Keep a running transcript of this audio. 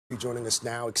Joining us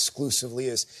now exclusively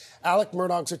is Alex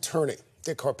Murdaugh's attorney,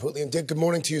 Dick Harpootlian. Dick, good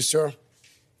morning to you, sir.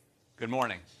 Good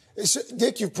morning. So,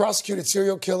 Dick, you've prosecuted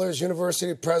serial killers,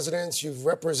 university presidents. You've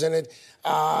represented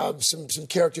some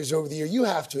characters over the year. You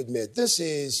have to admit, this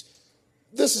is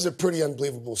a pretty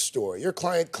unbelievable story. Your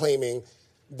client claiming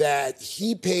that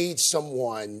he paid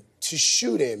someone to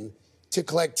shoot him to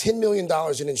collect $10 million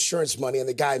in insurance money, and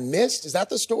the guy missed. Is that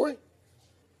the story?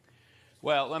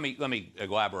 Well, let me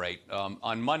elaborate.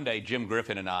 On Monday, Jim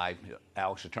Griffin and I,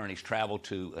 Alex attorneys, traveled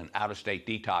to an out-of-state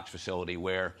detox facility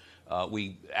where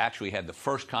we actually had the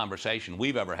first conversation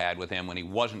we've ever had with him when he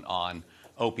wasn't on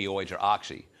opioids or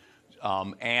oxy.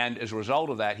 And as a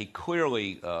result of that, he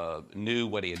clearly knew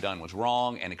what he had done was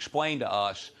wrong and explained to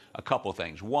us a couple of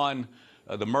things. One,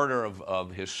 the murder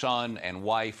of his son and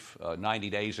wife 90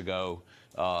 days ago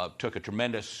took a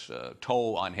tremendous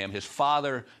toll on him. His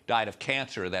father died of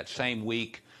cancer that same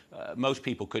week. Most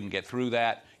people couldn't get through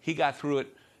that. He got through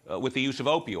it with the use of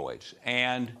opioids.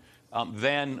 And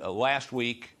then last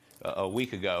week, a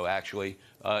week ago actually,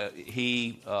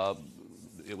 it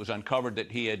was uncovered that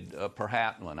he had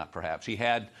he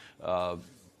had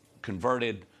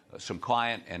converted some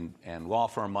client and law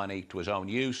firm money to his own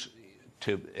use,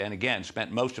 and again,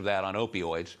 spent most of that on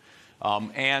opioids.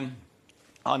 And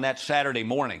on that Saturday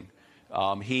morning,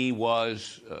 he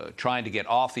was trying to get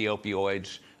off the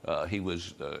opioids. He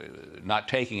was not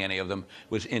taking any of them,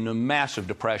 was in a massive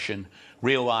depression,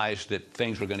 realized that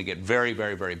things were going to get very,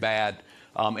 very, very bad,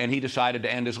 and he decided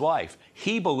to end his life.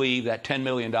 He believed that $10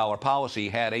 million policy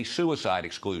had a suicide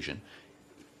exclusion.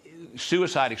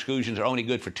 Suicide exclusions are only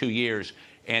good for 2 years,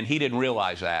 and he didn't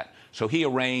realize that. So he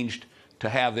arranged to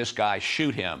have this guy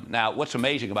shoot him. Now, what's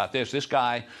amazing about this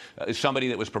guy is somebody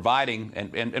that was providing,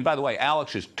 and by the way,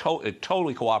 Alex is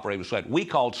totally cooperated with SLED. We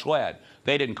called SLED.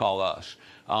 They didn't call us,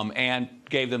 and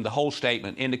gave them the whole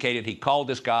statement, indicated he called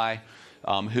this guy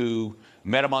who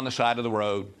met him on the side of the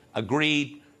road,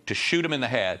 agreed to shoot him in the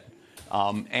head,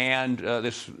 and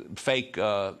this fake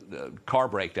car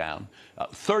breakdown.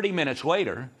 30 minutes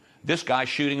later, this guy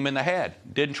shooting him in the head.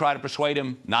 Didn't try to persuade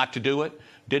him not to do it,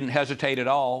 didn't hesitate at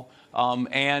all.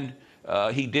 And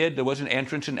he did. There was an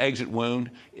entrance and exit wound.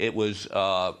 It was,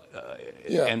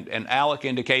 and Alec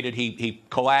indicated he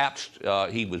collapsed.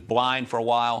 He was blind for a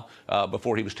while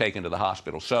before he was taken to the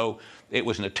hospital. So it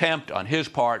was an attempt on his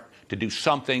part to do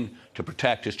something to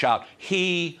protect his child.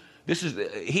 He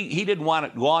didn't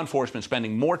want law enforcement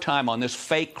spending more time on this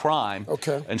fake crime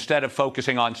instead of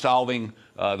focusing on solving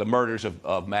the murders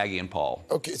of Maggie and Paul.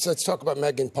 Okay, so let's talk about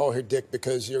Maggie and Paul here, Dick,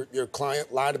 because your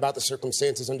client lied about the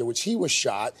circumstances under which he was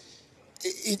shot.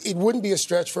 It wouldn't be a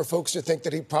stretch for folks to think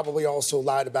that he probably also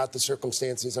lied about the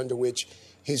circumstances under which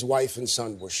his wife and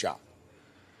son were shot.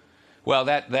 Well,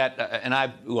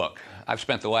 I've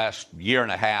spent the last year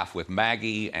and a half with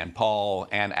Maggie and Paul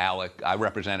and Alec. I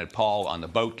represented Paul on the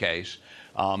boat case,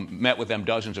 met with them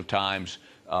dozens of times.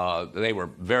 They were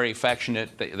very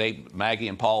affectionate. Maggie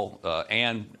and Paul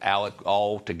and Alec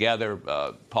all together,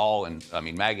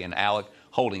 Maggie and Alec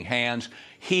holding hands.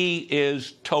 He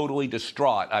is totally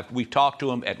distraught. We've talked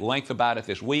to him at length about it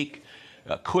this week.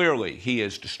 Clearly, he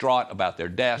is distraught about their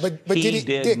deaths. But he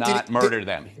did not murder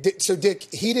them. So, Dick,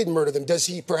 he didn't murder them. Does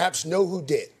he perhaps know who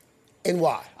did and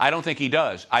why? I don't think he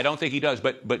does.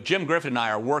 But Jim Griffin and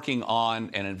I are working on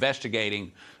and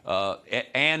investigating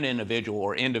an individual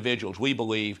or individuals we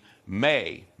believe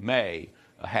may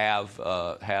have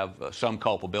some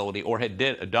culpability or had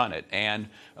done it. And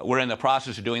we're in the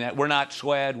process of doing that. We're not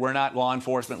SLED. We're not law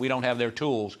enforcement. We don't have their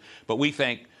tools. But we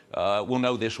think we'll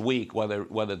know this week whether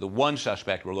the one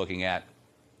suspect we're looking at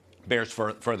bears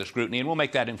further scrutiny, and we'll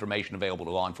make that information available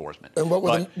to law enforcement. And what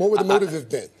would the motive have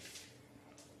been?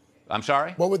 I'm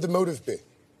sorry? What would the motive be?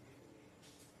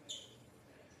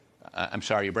 I'm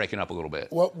sorry, you're breaking up a little bit.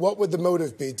 What would the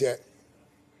motive be, Dick?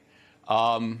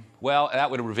 Well,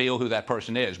 that would reveal who that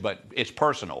person is, but it's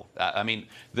personal.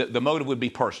 The motive would be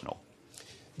personal.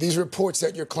 These reports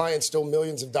that your client stole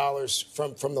millions of dollars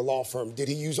from the law firm, did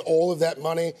he use all of that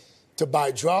money to buy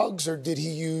drugs, or did he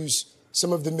use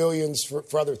some of the millions for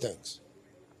other things?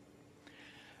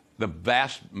 The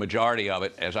vast majority of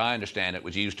it, as I understand it,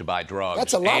 was used to buy drugs.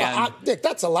 That's a lot Dick,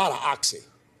 that's a lot of oxy.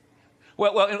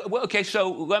 Well, okay,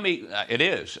 so let me, it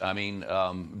is.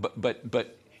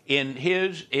 But in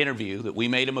his interview that we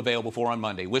made him available for on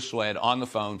Monday with SLED on the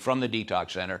phone from the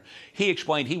detox center, he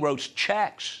explained he wrote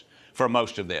checks for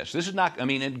most of this. This is not,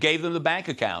 and gave them the bank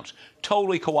accounts,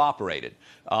 totally cooperated,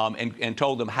 and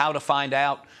told them how to find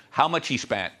out how much he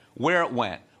spent, where it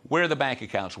went, where the bank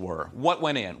accounts were, what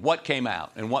went in, what came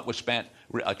out, and what was spent,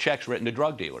 checks written to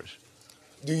drug dealers.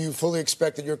 Do you fully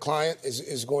expect that your client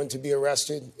is going to be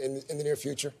arrested in the near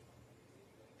future?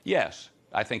 Yes,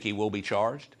 I think he will be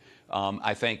charged.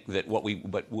 I think that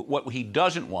what he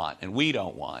doesn't want, and we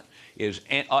don't want, is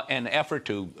an effort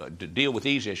to deal with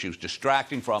these issues,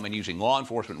 distracting from and using law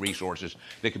enforcement resources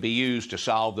that could be used to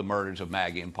solve the murders of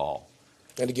Maggie and Paul.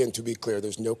 And again, to be clear,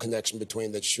 there's no connection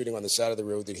between that shooting on the side of the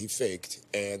road that he faked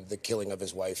and the killing of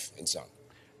his wife and son.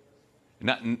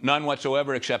 None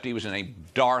whatsoever, except he was in a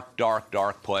dark, dark,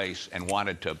 dark place and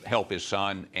wanted to help his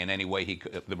son in any way he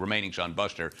could, the remaining son,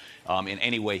 Buster, in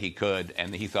any way he could,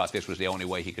 and he thought this was the only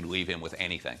way he could leave him with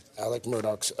anything. Alex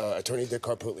Murdaugh's attorney, Dick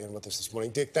Harpootlian, with us this morning.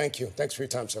 Dick, thank you. Thanks for your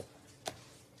time, sir.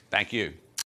 Thank you.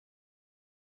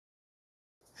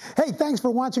 Hey, thanks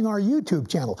for watching our YouTube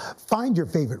channel. Find your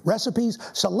favorite recipes,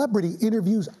 celebrity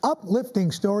interviews,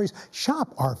 uplifting stories,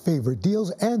 shop our favorite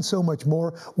deals, and so much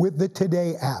more with the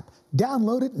Today app.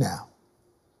 Download it now.